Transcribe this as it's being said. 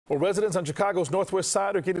Well, residents on Chicago's Northwest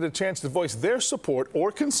Side are getting a chance to voice their support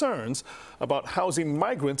or concerns about housing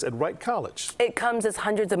migrants at Wright College. It comes as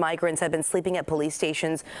hundreds of migrants have been sleeping at police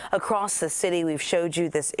stations across the city. We've showed you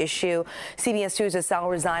this issue. CBS 2's Asal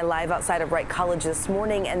Rezai live outside of Wright College this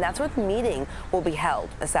morning, and that's where the meeting will be held.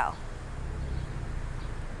 Asal.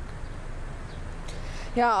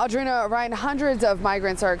 Yeah, Audrina, Ryan, hundreds of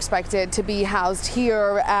migrants are expected to be housed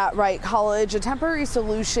here at Wright College, a temporary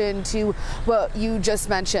solution to what you just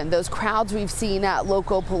mentioned, those crowds we've seen at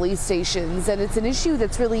local police stations. And it's an issue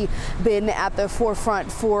that's really been at the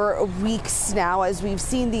forefront for weeks now, as we've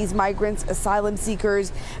seen these migrants, asylum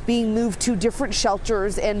seekers, being moved to different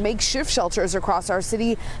shelters and makeshift shelters across our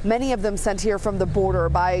city, many of them sent here from the border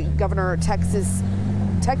by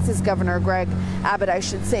Texas Governor Greg Abbott, I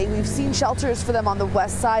should say. We've seen shelters for them on the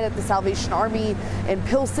west side at the Salvation Army in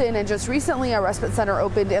Pilsen, and just recently a respite center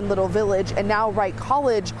opened in Little Village, and now Wright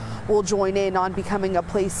College will join in on becoming a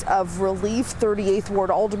place of relief. 38th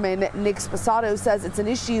Ward Alderman Nick Sposato says it's an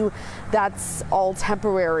issue that's all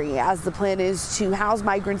temporary, as the plan is to house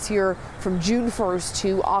migrants here from June 1st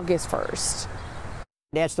to August 1st.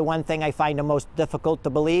 That's the one thing I find the most difficult to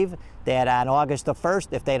believe, that on August the 1st,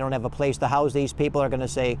 if they don't have a place to house these people, are going to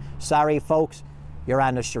say, sorry, folks, you're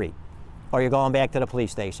on the street, or you're going back to the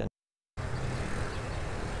police station.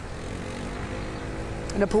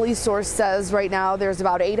 And a police source says right now there's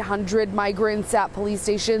about 800 migrants at police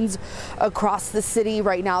stations across the city.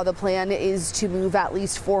 Right now the plan is to move at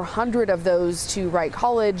least 400 of those to Wright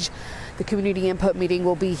College. The community input meeting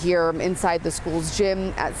will be here inside the school's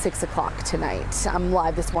gym at 6 o'clock tonight. I'm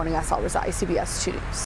live this morning. Asal Rezai, CBS 2 News.